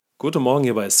Guten Morgen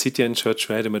hier bei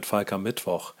CTNchurchradio mit Falk am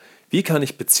Mittwoch. Wie kann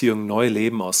ich Beziehungen neu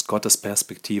leben aus Gottes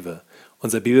Perspektive?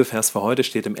 Unser Bibelvers für heute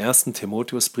steht im 1.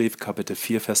 Timotheusbrief, Kapitel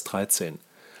 4, Vers 13.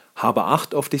 Habe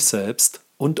Acht auf dich selbst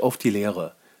und auf die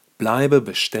Lehre. Bleibe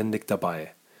beständig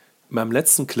dabei. In meinem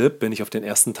letzten Clip bin ich auf den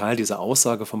ersten Teil dieser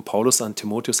Aussage von Paulus an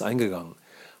Timotheus eingegangen.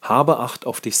 Habe Acht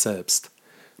auf dich selbst.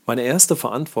 Meine erste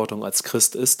Verantwortung als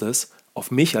Christ ist es,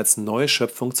 auf mich als neue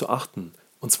Schöpfung zu achten.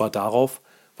 Und zwar darauf,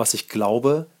 was ich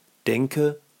glaube,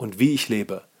 denke und wie ich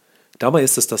lebe. Dabei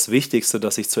ist es das Wichtigste,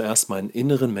 dass ich zuerst meinen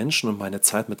inneren Menschen und meine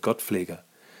Zeit mit Gott pflege.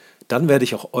 Dann werde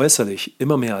ich auch äußerlich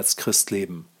immer mehr als Christ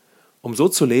leben. Um so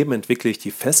zu leben, entwickle ich die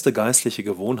feste geistliche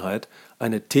Gewohnheit,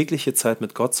 eine tägliche Zeit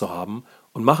mit Gott zu haben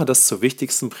und mache das zur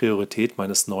wichtigsten Priorität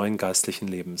meines neuen geistlichen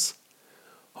Lebens.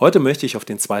 Heute möchte ich auf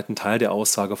den zweiten Teil der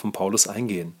Aussage von Paulus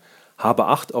eingehen. Habe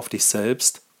Acht auf dich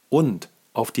selbst und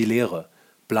auf die Lehre.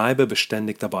 Bleibe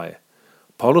beständig dabei.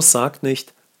 Paulus sagt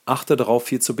nicht, achte darauf,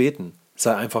 viel zu beten,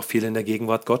 sei einfach viel in der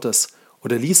Gegenwart Gottes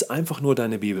oder lies einfach nur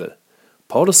deine Bibel.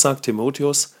 Paulus sagt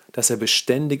Timotheus, dass er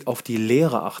beständig auf die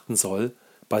Lehre achten soll,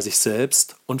 bei sich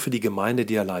selbst und für die Gemeinde,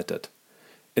 die er leitet.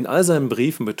 In all seinen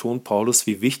Briefen betont Paulus,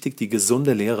 wie wichtig die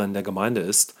gesunde Lehre in der Gemeinde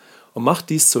ist und macht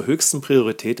dies zur höchsten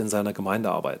Priorität in seiner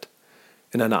Gemeindearbeit.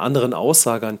 In einer anderen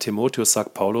Aussage an Timotheus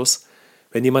sagt Paulus,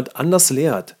 wenn jemand anders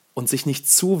lehrt und sich nicht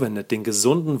zuwendet den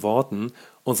gesunden Worten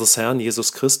unseres Herrn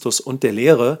Jesus Christus und der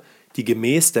Lehre, die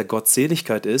gemäß der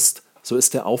Gottseligkeit ist, so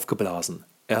ist er aufgeblasen.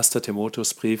 1.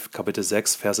 Timotheusbrief, Kapitel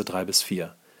 6, Verse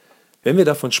 3-4. Wenn wir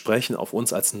davon sprechen, auf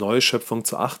uns als neue Schöpfung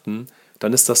zu achten,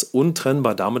 dann ist das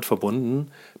untrennbar damit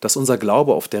verbunden, dass unser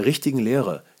Glaube auf der richtigen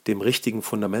Lehre, dem richtigen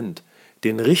Fundament,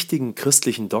 den richtigen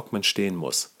christlichen Dogmen stehen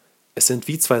muss. Es sind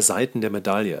wie zwei Seiten der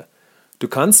Medaille. Du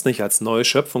kannst nicht als neue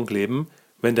Schöpfung leben,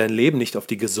 wenn dein Leben nicht auf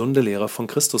die gesunde Lehre von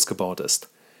Christus gebaut ist.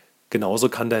 Genauso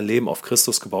kann dein Leben auf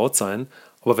Christus gebaut sein,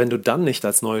 aber wenn du dann nicht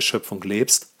als neue Schöpfung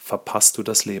lebst, verpasst du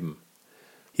das Leben.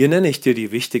 Hier nenne ich dir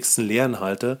die wichtigsten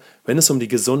Lehrinhalte, wenn es um die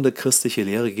gesunde christliche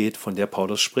Lehre geht, von der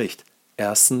Paulus spricht.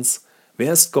 Erstens,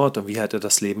 wer ist Gott und wie hat er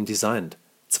das Leben designt?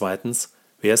 Zweitens,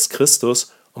 wer ist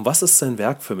Christus und was ist sein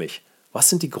Werk für mich? Was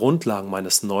sind die Grundlagen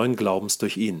meines neuen Glaubens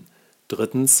durch ihn?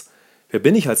 Drittens, wer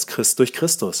bin ich als Christ durch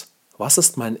Christus? Was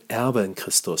ist mein Erbe in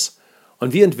Christus?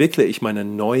 Und wie entwickle ich meine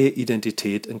neue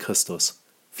Identität in Christus?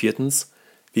 Viertens,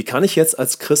 wie kann ich jetzt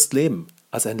als Christ leben?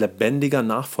 Als ein lebendiger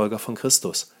Nachfolger von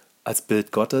Christus? Als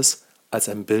Bild Gottes? Als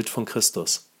ein Bild von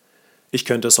Christus? Ich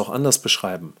könnte es auch anders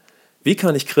beschreiben. Wie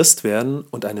kann ich Christ werden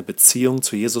und eine Beziehung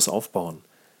zu Jesus aufbauen?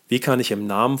 Wie kann ich im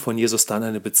Namen von Jesus dann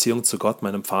eine Beziehung zu Gott,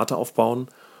 meinem Vater, aufbauen?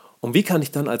 Und wie kann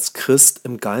ich dann als Christ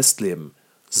im Geist leben?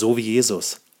 So wie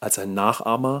Jesus, als ein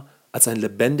Nachahmer, als ein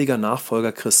lebendiger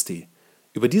Nachfolger Christi.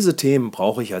 Über diese Themen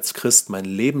brauche ich als Christ mein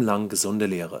Leben lang gesunde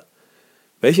Lehre.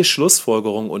 Welche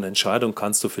Schlussfolgerung und Entscheidung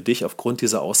kannst du für dich aufgrund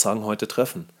dieser Aussagen heute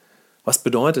treffen? Was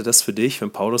bedeutet es für dich,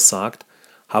 wenn Paulus sagt,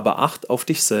 habe Acht auf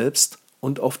dich selbst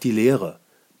und auf die Lehre,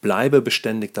 bleibe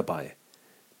beständig dabei?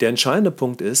 Der entscheidende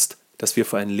Punkt ist, dass wir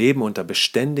für ein Leben unter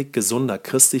beständig gesunder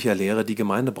christlicher Lehre die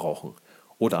Gemeinde brauchen.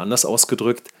 Oder anders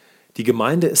ausgedrückt, die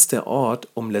Gemeinde ist der Ort,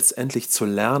 um letztendlich zu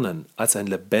lernen, als ein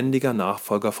lebendiger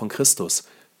Nachfolger von Christus,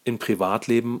 in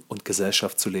Privatleben und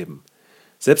Gesellschaft zu leben.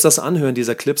 Selbst das Anhören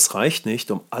dieser Clips reicht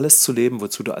nicht, um alles zu leben,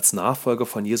 wozu du als Nachfolger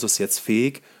von Jesus jetzt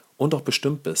fähig und auch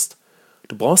bestimmt bist.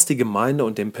 Du brauchst die Gemeinde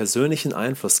und den persönlichen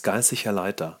Einfluss geistlicher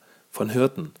Leiter, von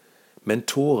Hirten,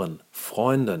 Mentoren,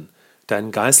 Freunden,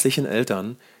 deinen geistlichen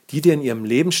Eltern, die dir in ihrem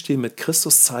Lebensstil mit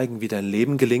Christus zeigen, wie dein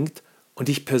Leben gelingt und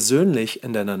dich persönlich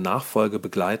in deiner Nachfolge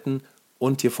begleiten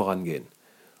und dir vorangehen.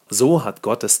 So hat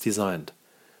Gott es designt.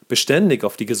 Beständig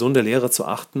auf die gesunde Lehre zu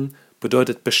achten,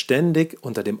 bedeutet beständig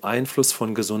unter dem Einfluss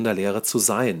von gesunder Lehre zu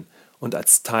sein und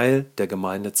als Teil der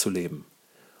Gemeinde zu leben.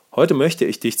 Heute möchte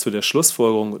ich dich zu der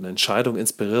Schlussfolgerung und Entscheidung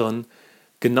inspirieren,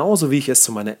 genauso wie ich es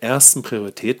zu meiner ersten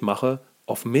Priorität mache,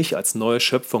 auf mich als neue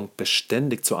Schöpfung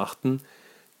beständig zu achten,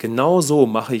 genauso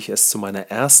mache ich es zu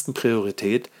meiner ersten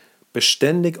Priorität,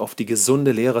 beständig auf die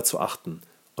gesunde Lehre zu achten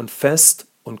und fest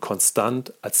und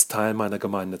konstant als Teil meiner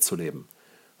Gemeinde zu leben.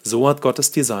 So hat Gott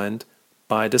es designt,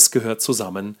 beides gehört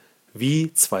zusammen,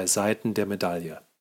 wie zwei Seiten der Medaille.